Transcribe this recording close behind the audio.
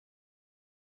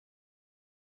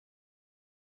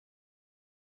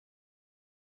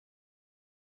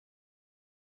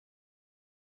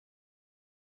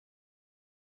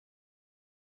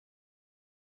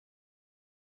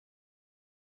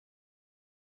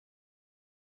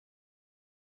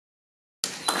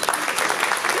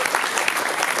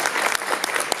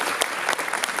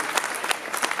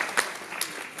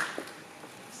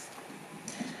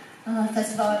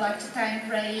all, I'd like to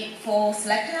thank Ray for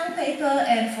selecting our paper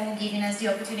and for giving us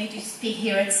the opportunity to speak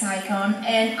here at SciCon.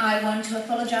 And I want to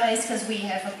apologize because we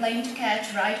have a plane to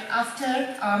catch right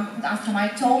after my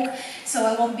talk, so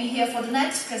I won't be here for the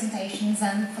next presentations,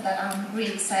 and for that I'm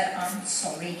really sad, I'm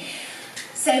sorry.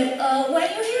 So when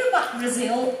you hear about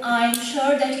Brazil, I'm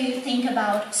sure that you think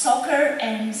about soccer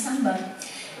and samba,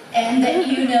 and that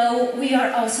you know we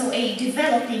are also a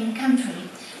developing country.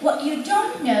 What you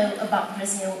don't know about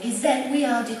Brazil is that we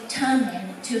are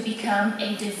determined to become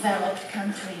a developed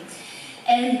country.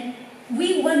 And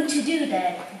we want to do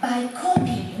that by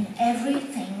copying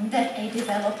everything that a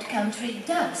developed country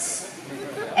does.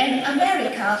 And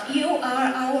America, you are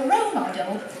our role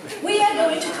model. We are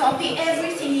going to copy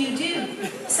everything you do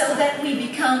so that we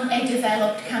become a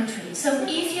developed country. So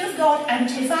if you've got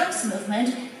anti-vax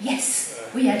movement, yes,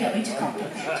 we are going to copy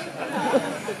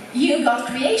that. You got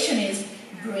creationism.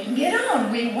 Bring it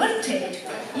on, we want it.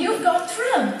 You've got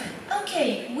Trump.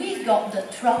 Okay, we've got the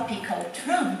tropical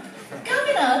Trump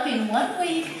coming up in 1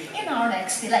 week in our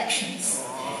next elections.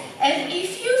 And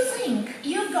if you think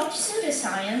you've got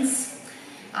pseudoscience,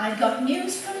 I've got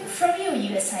news from you,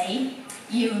 USA.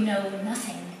 You know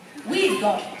nothing. We've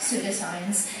got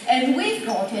pseudoscience, and we've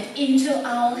got it into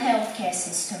our healthcare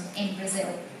system in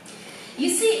Brazil. You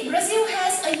see, Brazil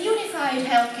has a unified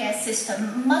healthcare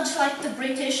system, much like the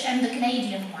British and the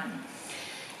Canadian one.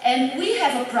 And we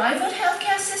have a private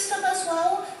healthcare system as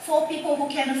well for people who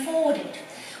can afford it.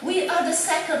 We are the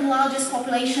second largest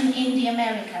population in the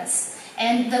Americas,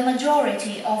 and the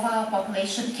majority of our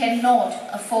population cannot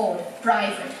afford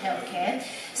private healthcare,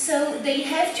 so they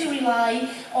have to rely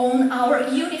on our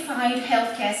unified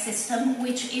healthcare system,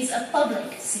 which is a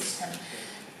public system.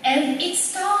 And it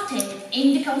started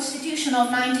in the Constitution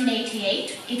of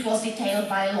 1988, it was detailed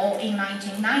by law in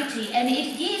 1990, and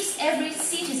it gives every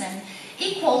citizen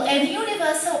equal and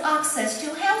universal access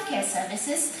to healthcare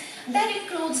services that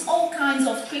includes all kinds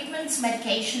of treatments,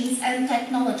 medications and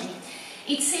technology.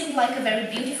 It seemed like a very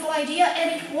beautiful idea,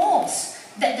 and it was,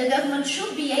 that the government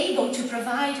should be able to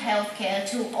provide healthcare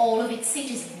to all of its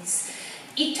citizens.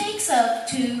 It takes up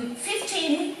to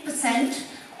 15%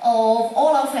 of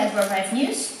all our federal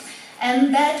revenues,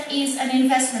 and that is an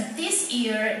investment this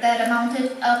year that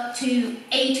amounted up to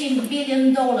 $18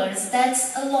 billion.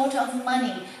 That's a lot of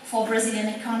money for Brazilian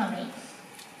economy.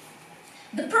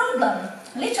 The problem,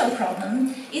 little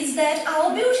problem, is that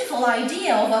our beautiful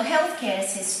idea of a healthcare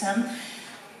system,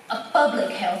 a public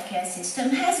healthcare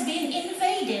system, has been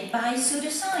invaded by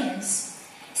pseudoscience.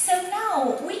 So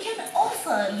now we can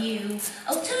offer you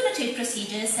alternative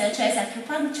procedures such as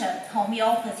acupuncture,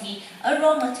 homeopathy,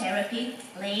 aromatherapy,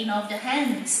 laying of the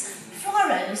hands,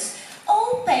 furrows,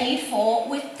 all paid for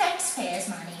with taxpayers'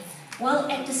 money, while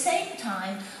at the same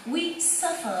time we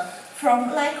suffer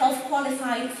from lack of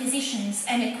qualified physicians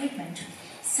and equipment.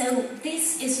 So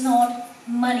this is not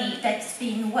money that's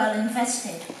been well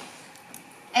invested.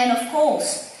 And of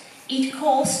course, it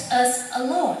costs us a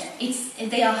lot.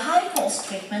 They are high-cost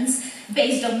treatments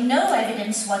based on no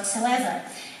evidence whatsoever.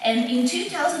 And in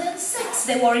 2006,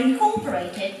 they were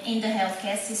incorporated in the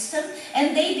healthcare system,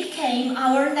 and they became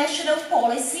our national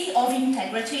policy of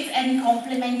integrative and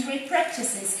complementary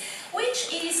practices,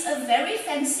 which is a very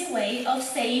fancy way of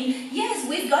saying, yes,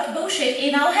 we've got bullshit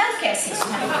in our healthcare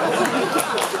system. And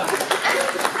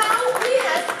now we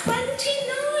have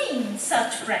 29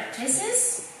 such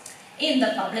practices in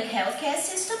the public healthcare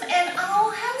system, and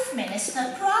our health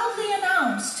minister proudly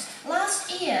announced last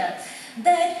year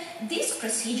that these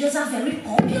procedures are very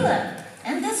popular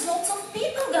and there's lots of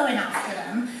people going after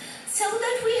them, so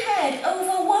that we had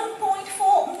over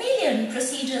 1.4 million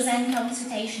procedures and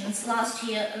consultations last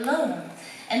year alone,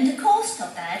 and the cost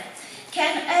of that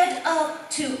can add up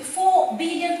to $4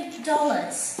 billion.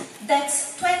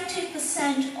 That's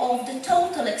 20% of the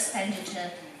total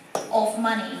expenditure of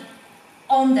money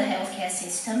on the healthcare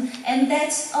system, and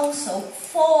that's also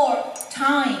 4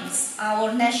 times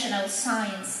our national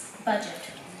science budget.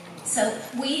 So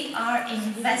we are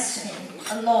investing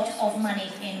a lot of money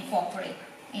in corporate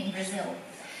in Brazil.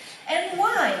 And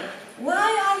why? Why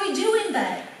are we doing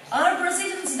that? Are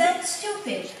Brazilians that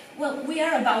stupid? Well, we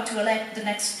are about to elect the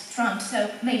next Trump, so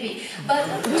maybe. But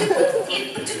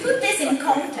to put this in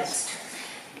context,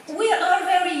 we are a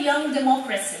very young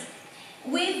democracy.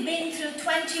 We've been through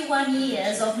 21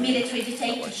 years of military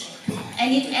dictatorship,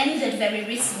 and it ended very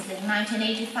recently, in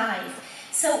 1985.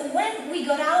 So when we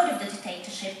got out of the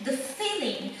dictatorship, the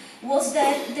feeling was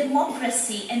that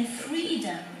democracy and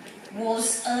freedom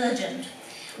was urgent.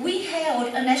 We held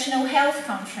a national health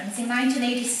conference in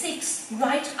 1986,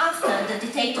 right after the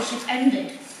dictatorship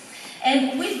ended.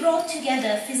 And we brought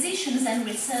together physicians and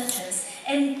researchers,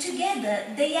 And together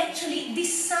they actually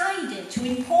decided to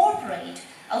incorporate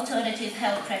alternative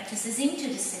health practices into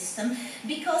the system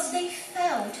because they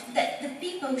felt that the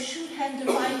people should have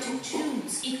the right to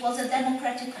choose. It was a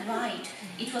democratic right.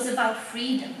 It was about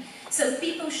freedom. So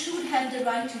people should have the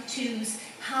right to choose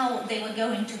how they were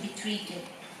going to be treated.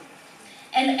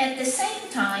 And at the same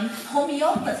time,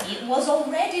 homeopathy was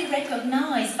already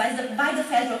recognized by the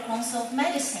Federal Council of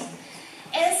Medicine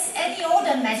as any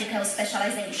other medical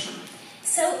specialization.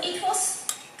 So it was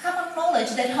common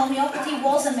knowledge that homeopathy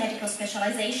was a medical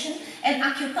specialization, and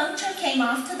acupuncture came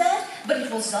after that, but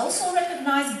it was also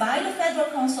recognized by the Federal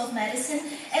Council of Medicine,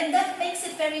 and that makes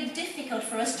it very difficult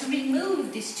for us to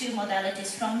remove these two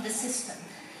modalities from the system.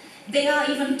 They are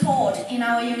even taught in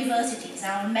our universities,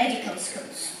 our medical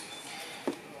schools.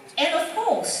 And of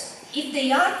course, if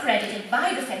they are credited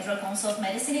by the Federal Council of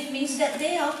Medicine, it means that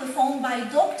they are performed by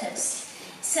doctors.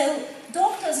 So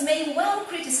doctors may well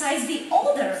criticize the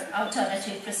other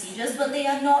alternative procedures, but they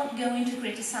are not going to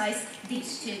criticize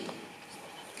these two.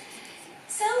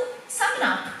 So, summing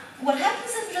up, what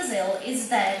happens in Brazil is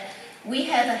that we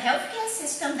have a healthcare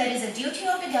system that is a duty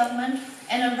of the government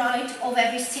and a right of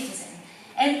every citizen.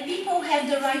 And people have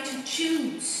the right to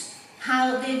choose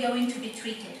how they're going to be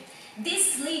treated.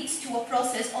 This leads to a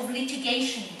process of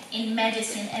litigation in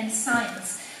medicine and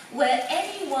science, where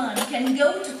anyone can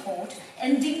go to court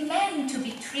and demand to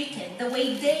be treated the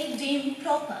way they deem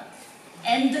proper.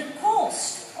 And the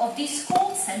cost of these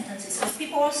court sentences, because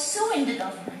people are suing the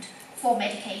government for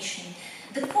medication,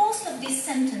 the cost of these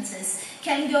sentences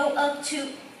can go up to,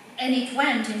 and it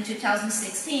went in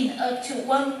 2016, up to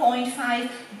 $1.5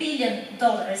 billion.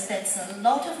 That's a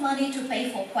lot of money to pay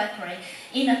for quackery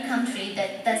in a country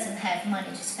that doesn't have money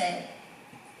to spare.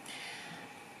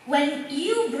 When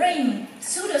you bring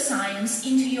pseudoscience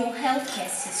into your healthcare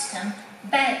system,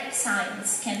 bad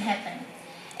science can happen.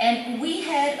 And we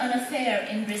had an affair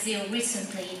in Brazil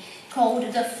recently called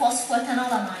the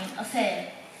phosphoetanolamine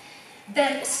affair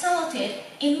that started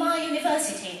in my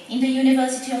university, in the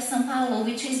University of São Paulo,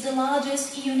 which is the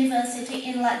largest university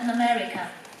in Latin America.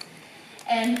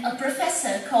 And a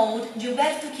professor called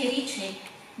Gilberto Querici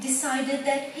decided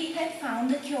that he had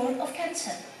found the cure of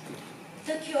cancer.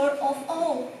 The cure of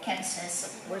all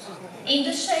cancers, in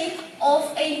the shape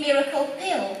of a miracle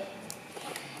pill.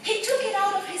 He took it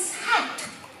out of his hat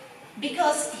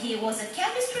because he was a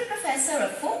chemistry professor, a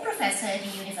full professor at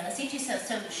the university, so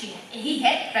he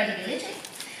had credibility,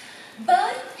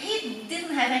 but he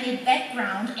didn't have any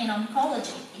background in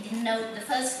oncology. He didn't know the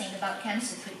first thing about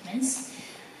cancer treatments,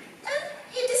 and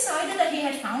he decided that he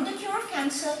had found the cure of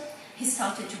cancer. He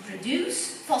started to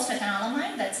produce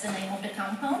phosphoetanolamine, that's the name of the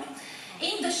compound,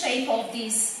 in the shape of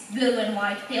these blue and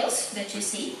white pills that you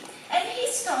see, and he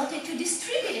started to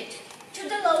distribute it to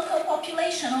the local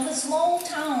population of a small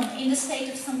town in the state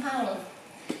of São Paulo.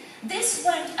 This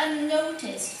went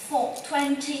unnoticed for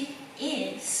 20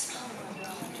 years.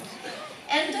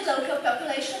 And the local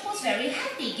population was very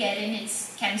happy getting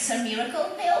its cancer miracle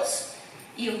pills.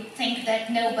 You think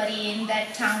that nobody in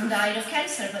that town died of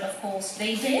cancer, but of course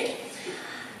they did.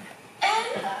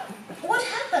 And what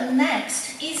happened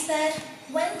next is that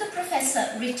when the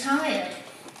professor retired,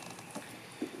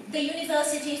 the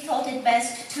university thought it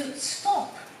best to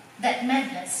stop that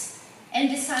madness and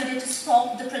decided to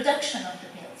stop the production of the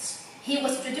pills. He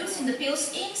was producing the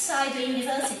pills inside the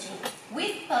university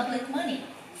with public money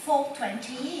for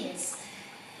 20 years.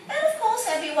 And of course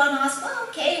everyone asked, well,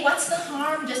 okay, what's the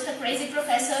harm? Just a crazy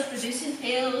professor producing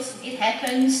pills, it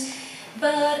happens.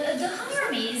 But the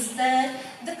harm is that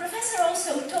the professor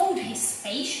also told his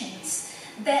patients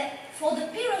that for the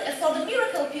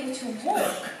miracle pill to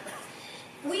work,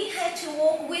 we had to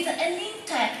work with an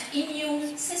intact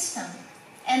immune system.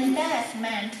 And that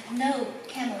meant no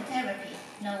chemotherapy,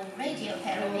 no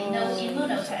radiotherapy, no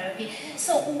immunotherapy.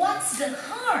 So what's the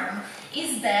harm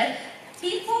is that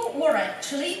people were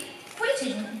actually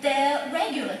quitting their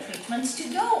regular treatments to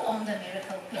go on the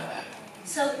miracle pill.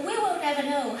 So we will never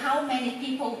know how many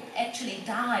people actually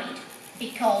died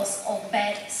because of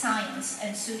bad science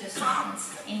and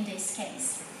pseudoscience in this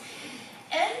case.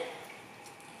 And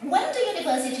when the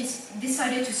universities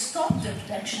decided to stop the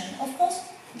production, of course,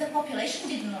 the population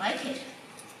didn't like it.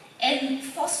 And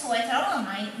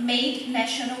phosphoetanolamine made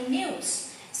national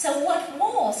news. So what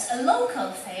was a local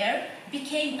affair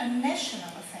became a national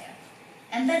affair.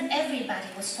 And then everybody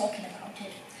was talking about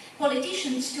it.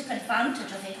 Politicians took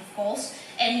advantage of it, of course,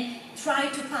 and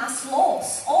tried to pass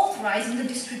laws authorizing the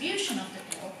distribution of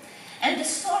the pill. And the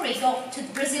story got to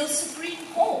Brazil's Supreme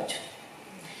Court.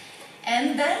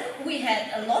 And then we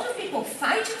had a lot of people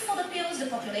fighting for the pills, the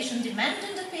population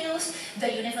demanding the pills,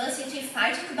 the university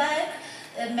fighting back,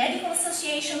 medical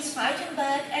associations fighting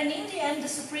back, and in the end the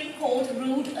Supreme Court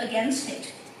ruled against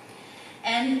it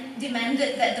and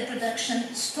demanded that the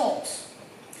production stops.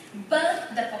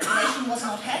 But the population was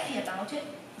not happy about it.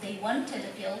 They wanted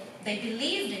the pill, they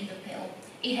believed in the pill,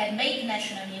 it had made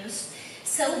national news.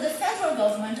 So the federal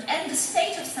government and the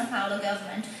state of São Paulo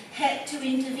government had to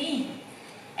intervene.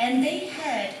 And they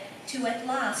had to at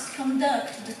last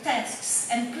conduct the tests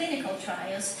and clinical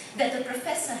trials that the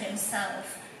professor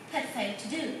himself had failed to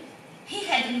do. He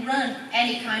hadn't run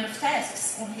any kind of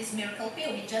tests on his miracle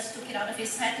pill, he just took it out of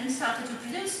his hat and started to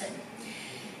produce them.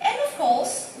 And of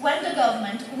course, when the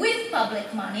government, with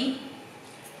public money,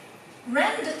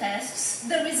 ran the tests,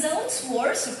 the results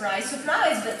were, surprise,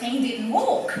 surprise, the thing didn't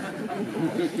work.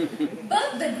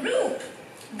 But the group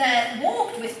that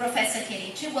worked with Professor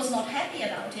Kirici was not happy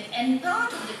about it, and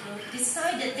part of the group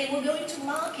decided they were going to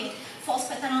market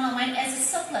phosphatenolamine as a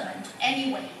supplement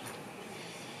anyway.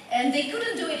 And they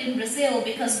couldn't do it in Brazil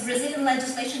because Brazilian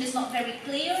legislation is not very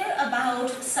clear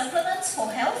about supplements for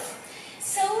health,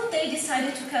 so they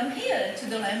decided to come here to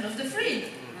the land of the free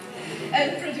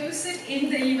and produce it in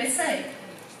the USA.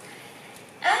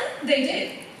 And they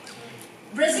did.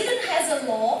 Brazil has a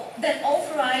law that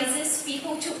authorizes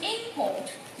people to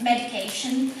import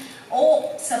medication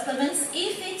or supplements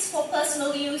if it's for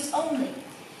personal use only.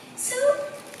 So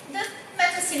the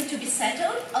matter seemed to be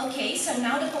settled. Okay, so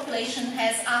now the population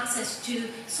has access to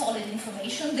solid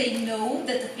information. They know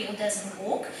that the pill doesn't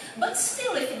work, but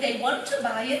still, if they want to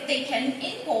buy it, they can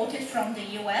import it from the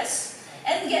US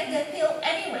and get that pill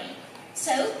anyway.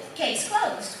 So, case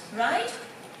closed, right?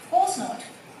 Of course not.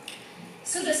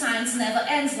 Pseudoscience never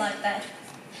ends like that.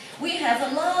 We have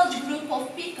a large group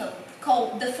of people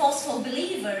called the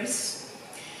phospho-believers,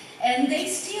 and they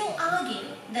still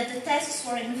argue that the tests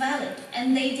were invalid,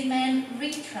 and they demand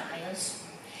retrials.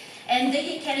 And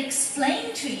they can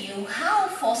explain to you how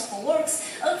phospho works.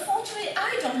 Unfortunately,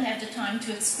 I don't have the time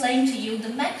to explain to you the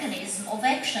mechanism of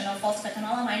action of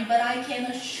phosphatenolamine, but I can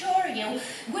assure you,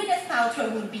 Gwyneth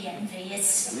Paltrow would be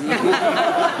envious. And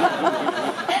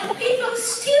people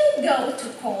still go to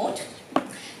court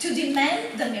to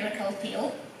demand the miracle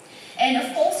pill. And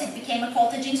of course, it became a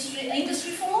cottage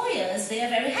industry for lawyers. They are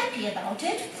very happy about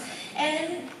it.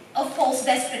 And of course,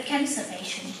 desperate cancer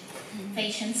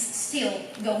patients still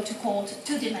go to court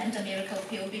to demand a miracle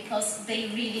pill because they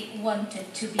really want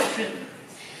it to be true.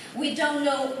 We don't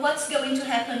know what's going to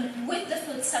happen with the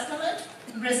food supplement.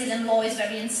 Brazilian law is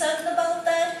very uncertain about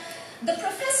that. The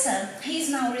professor, he's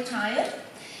now retired.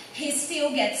 He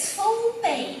still gets full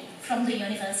pay from the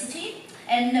university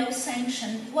and no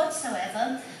sanction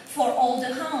whatsoever for all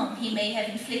the harm he may have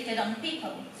inflicted on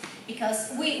people,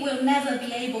 because we will never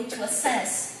be able to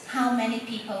assess how many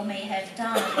people may have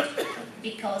died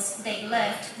because they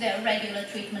left their regular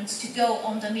treatments to go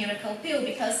on the miracle pill,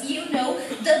 because you know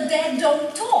the dead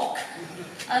don't talk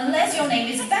unless your name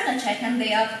is Banachek and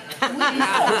they are willing to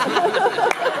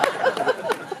talk.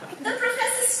 The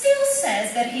professor still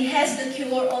says that he has the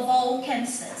cure of all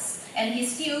cancers, and he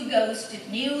still goes to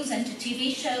news and to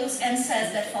TV shows and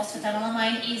says that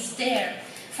phosphatenolamine is there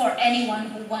for anyone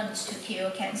who wants to cure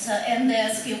cancer, and there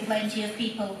are still plenty of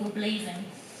people who believe him.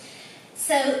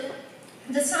 So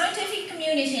the scientific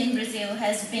community in Brazil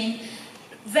has been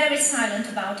very silent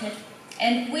about it,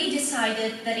 and we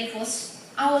decided that it was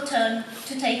our turn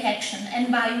to take action.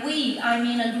 And by we, I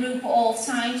mean a group of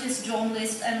scientists,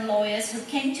 journalists and lawyers who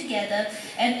came together,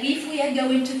 and if we are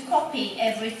going to copy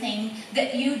everything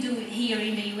that you do here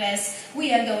in the US,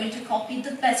 we are going to copy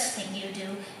the best thing you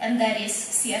do, and that is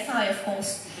CFI, of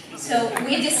course. So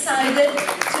we decided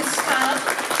to start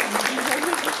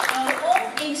our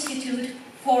own institute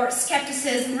for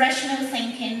skepticism, rational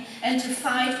thinking, and to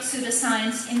fight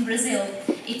pseudoscience in Brazil.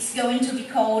 It's going to be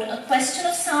called A Question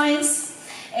of Science,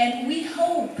 and we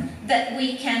hope that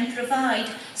we can provide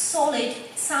solid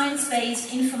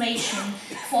science-based information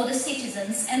for the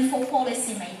citizens and for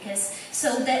policymakers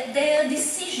so that their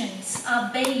decisions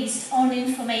are based on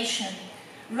information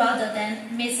rather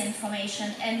than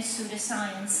misinformation and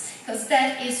pseudoscience, because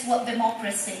that is what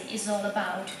democracy is all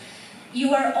about.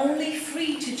 You are only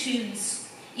free to choose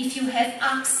if you have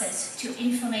access to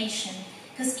information,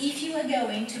 because if you are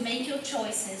going to make your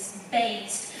choices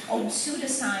based on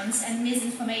pseudoscience and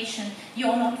misinformation,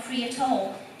 you're not free at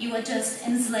all. You are just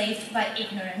enslaved by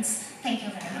ignorance. Thank you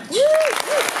very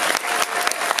much.